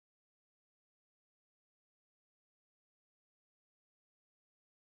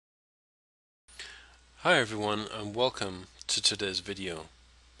Hi everyone and welcome to today's video.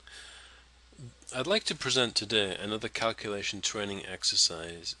 I'd like to present today another calculation training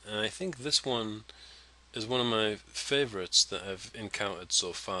exercise, and I think this one is one of my favorites that I've encountered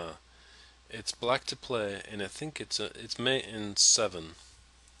so far. It's black to play and I think it's mate in 7.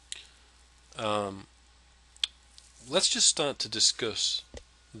 Um, let's just start to discuss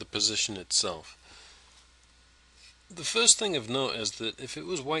the position itself. The first thing I've noticed that if it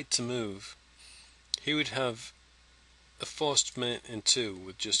was white to move, he would have a forced mate in 2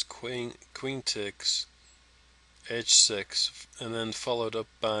 with just queen takes h6 and then followed up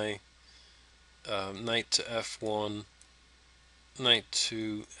by knight to f1, knight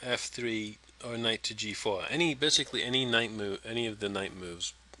to f3, or knight to g4. Basically any knight move, any of the knight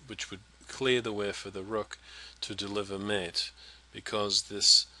moves, which would clear the way for the rook to deliver mate, because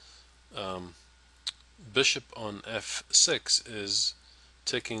this bishop on f6 is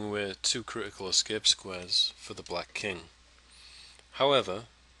taking away 2 critical escape squares for the black king. However,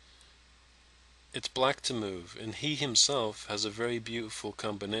 it's black to move, and he himself has a very beautiful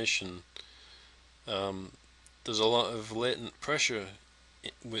combination. There's a lot of latent pressure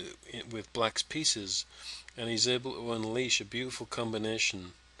with black's pieces, and he's able to unleash a beautiful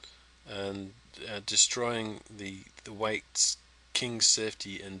combination and destroying the white's king's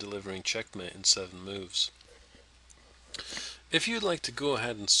safety and delivering checkmate in 7 moves. If you'd like to go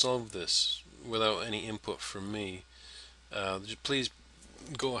ahead and solve this without any input from me, please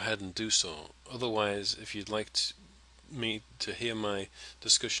go ahead and do so. Otherwise, if you'd like me to hear my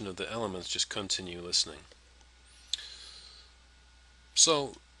discussion of the elements, just continue listening.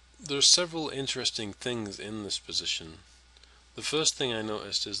 So, there's several interesting things in this position. The first thing I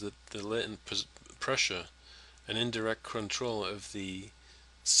noticed is that the latent pressure and indirect control of the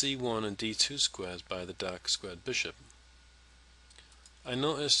c1 and d2 squares by the dark squared bishop. I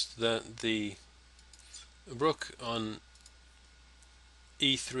noticed that the rook on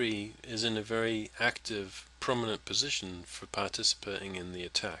e3 is in a very active, prominent position for participating in the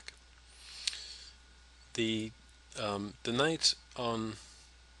attack. The knight on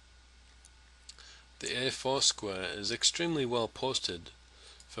the a4 square is extremely well posted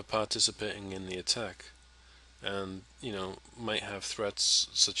for participating in the attack, and might have threats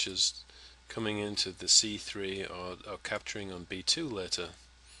such as coming into the c3 or capturing on b2 later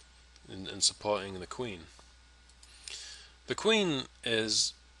and supporting the queen. The queen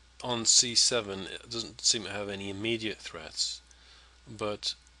is on c7. It doesn't seem to have any immediate threats,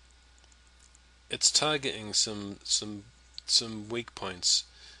 but it's targeting some weak points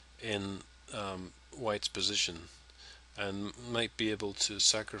in white's position, and might be able to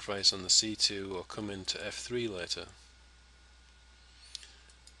sacrifice on the c2 or come into f3 later.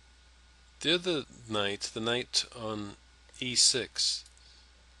 The other knight, the knight on e6,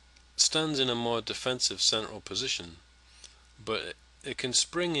 stands in a more defensive central position, but it can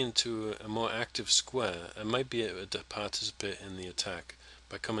spring into a more active square and might be able to participate in the attack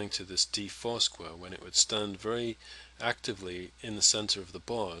by coming to this d4 square, when it would stand very actively in the center of the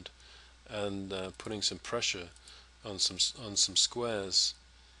board and putting some pressure on some squares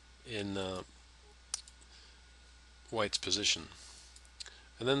in white's position.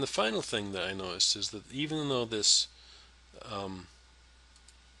 And then the final thing that I noticed is that even though this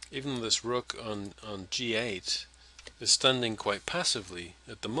rook on g8 is standing quite passively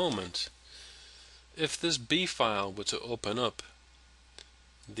at the moment, if this b file were to open up,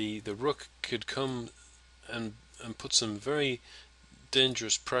 the rook could come and put some very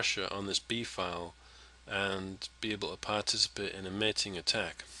dangerous pressure on this b file and be able to participate in a mating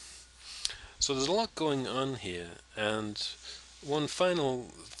attack. So there's a lot going on here, and one final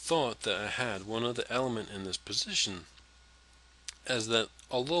thought that I had, one other element in this position, is that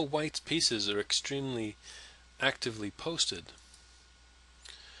although white's pieces are extremely actively posted,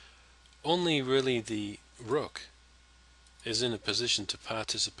 only really the rook is in a position to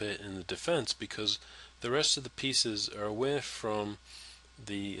participate in the defense, because the rest of the pieces are away from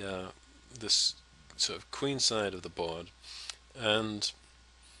the this sort of queen side of the board and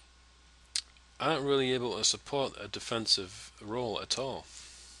aren't really able to support a defensive role at all.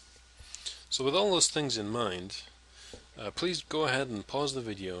 So with all those things in mind, please go ahead and pause the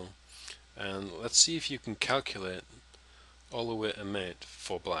video and let's see if you can calculate all the way to mate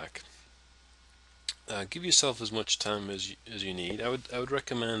for black. Give yourself as much time as you need. I would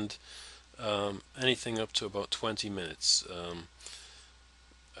recommend anything up to about 20 minutes.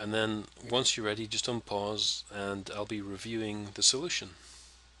 And then once you're ready, just unpause and I'll be reviewing the solution.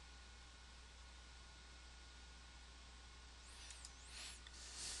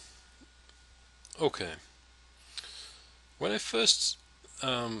 Okay. When I first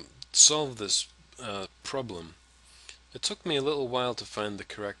solved this problem, it took me a little while to find the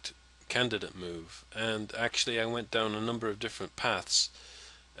correct candidate move, and actually I went down a number of different paths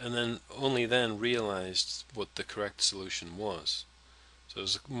and then only then realized what the correct solution was. So it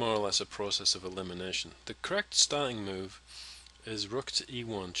was more or less a process of elimination. The correct starting move is rook to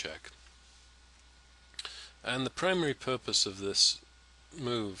e1 check, and the primary purpose of this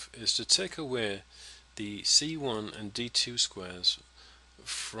move is to take away the c1 and d2 squares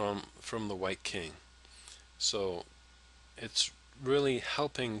from the white king. So it's really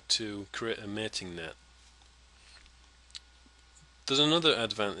helping to create a mating net. There's another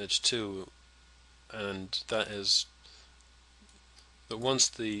advantage too, and that is that once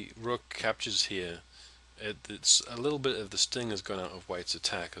the rook captures here, it's a little bit of the sting has gone out of white's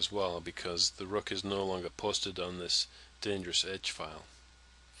attack as well, because the rook is no longer posted on this dangerous edge file.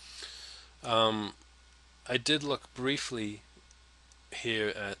 I did look briefly here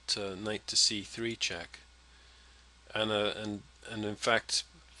at knight to c3 check, and in fact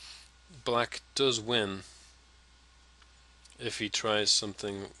black does win if he tries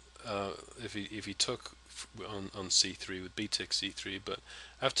something. If he took on c3 with b takes c3, but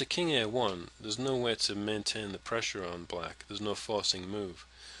after king a1 there's no way to maintain the pressure on black. There's no forcing move,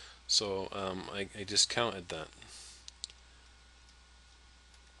 so I discounted that.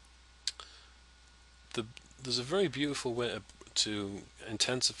 There's a very beautiful way to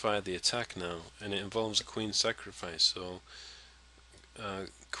intensify the attack now, and it involves a queen sacrifice. So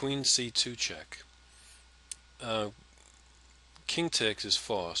queen c2 check. King takes is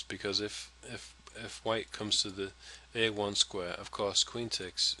forced, because if white comes to the a1 square, of course queen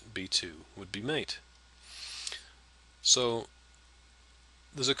takes b2 would be mate. So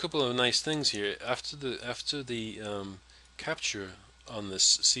there's a couple of nice things here. After the capture on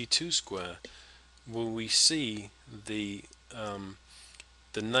this c2 square, will we see the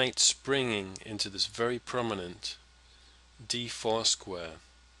knight springing into this very prominent d4 square,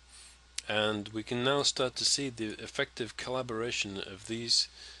 and we can now start to see the effective collaboration of these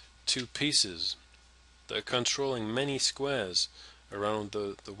two pieces that are controlling many squares around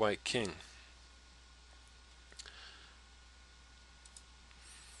the white king.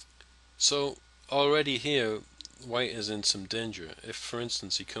 So already here white is in some danger. If for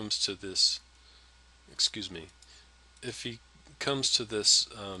instance he comes to this, if he comes to this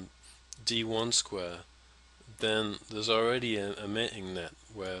d1 square, then there's already a mating net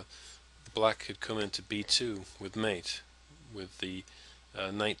where black could come into b2 with mate, with the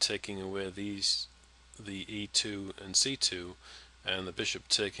knight taking away the e2 and c2, and the bishop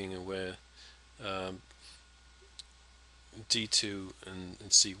taking away d2 and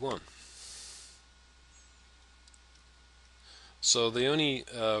c1. So the only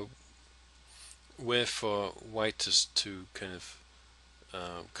way for white to kind of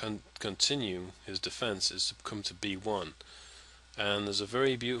continue his defense is to come to b1, and there's a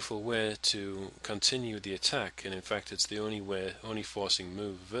very beautiful way to continue the attack, and in fact it's the only forcing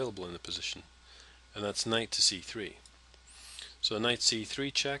move available in the position, and that's knight to c3. So knight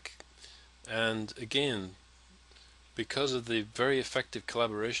c3 check, and again, because of the very effective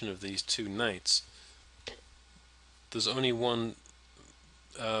collaboration of these two knights, there's only one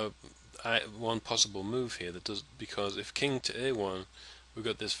possible move here that does, because if king to a1, we've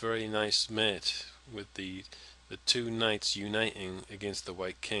got this very nice mate with the two knights uniting against the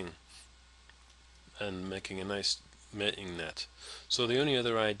white king and making a nice mating net. So the only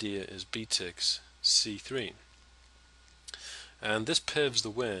other idea is b takes c3, and this paves the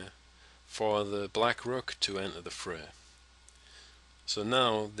way for the black rook to enter the fray. So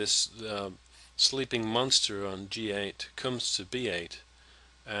now this sleeping monster on g8 comes to b8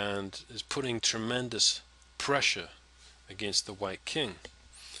 and is putting tremendous pressure against the white king.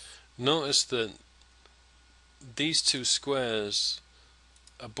 Notice that these two squares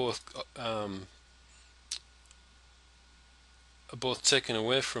are both taken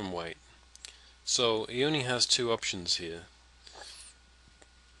away from white, so he only has two options here.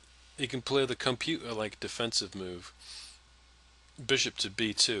 He can play the computer-like defensive move, bishop to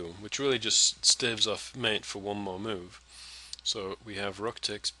b2, which really just staves off mate for one more move. So we have rook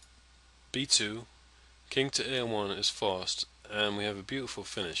takes b2, king to a1 is forced, and we have a beautiful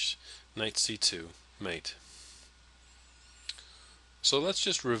finish, knight c2, mate. So let's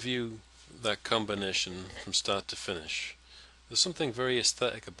just review that combination from start to finish. There's something very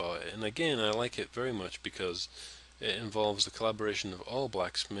aesthetic about it, and again I like it very much because it involves the collaboration of all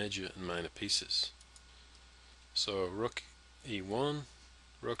black's major and minor pieces. So rook e1,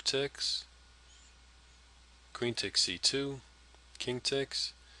 rook takes, queen takes c2, king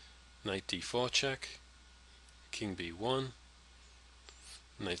takes, knight d4 check, king b1,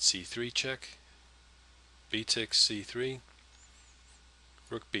 knight c3 check, b takes c3,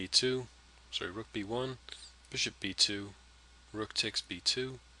 rook b2, rook b1, bishop b2, rook takes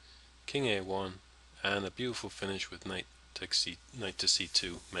b2, king a1, and a beautiful finish with knight to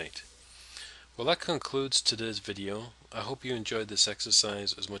c2 mate. Well, that concludes today's video. I hope you enjoyed this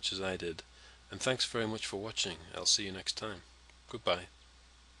exercise as much as I did, and thanks very much for watching. I'll see you next time. Goodbye.